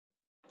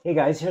Hey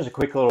guys, here's a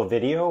quick little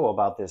video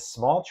about this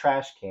small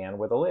trash can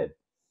with a lid.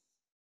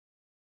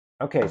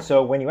 Okay,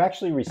 so when you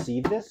actually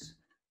receive this,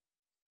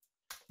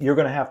 you're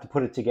going to have to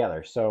put it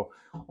together. So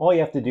all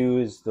you have to do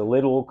is the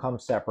lid will come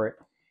separate.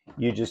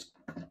 You just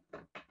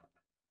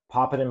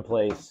pop it in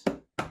place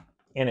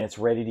and it's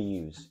ready to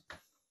use.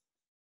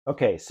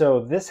 Okay, so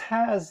this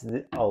has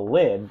a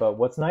lid, but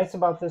what's nice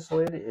about this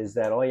lid is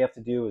that all you have to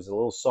do is a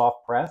little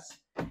soft press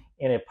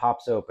and it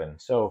pops open.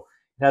 So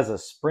it has a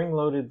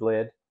spring-loaded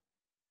lid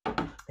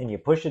and you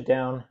push it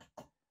down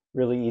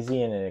really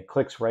easy and it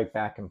clicks right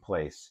back in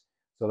place.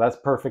 So that's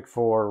perfect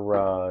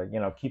for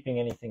keeping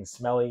anything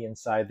smelly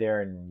inside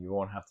there, and you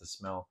won't have to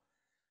smell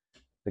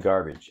the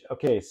garbage.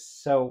 Okay,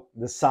 so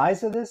the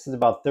size of this is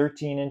about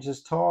 13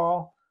 inches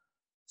tall,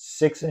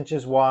 6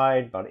 inches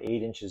wide, about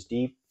 8 inches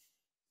deep.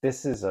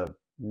 This is a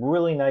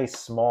really nice,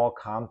 small,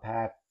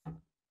 compact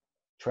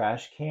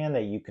trash can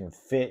that you can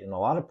fit in a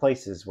lot of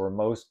places where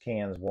most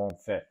cans won't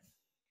fit.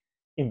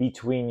 In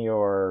between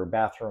your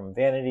bathroom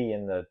vanity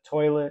and the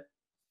toilet,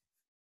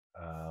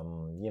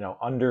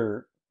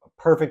 under a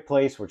perfect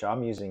place, which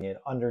I'm using it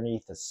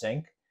underneath the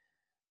sink.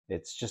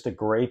 It's just a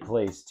great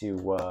place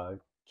to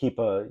keep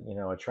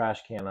a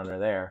trash can under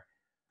there.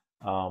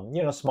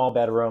 Small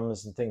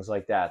bedrooms and things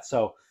like that.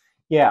 So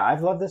yeah,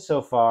 I've loved this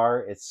so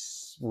far.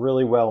 It's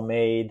really well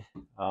made.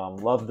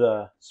 Love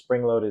the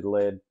spring-loaded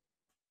lid.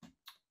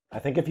 I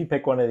think if you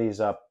pick one of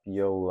these up,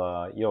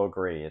 you'll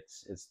agree.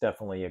 It's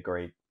definitely a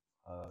great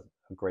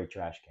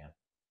trash can.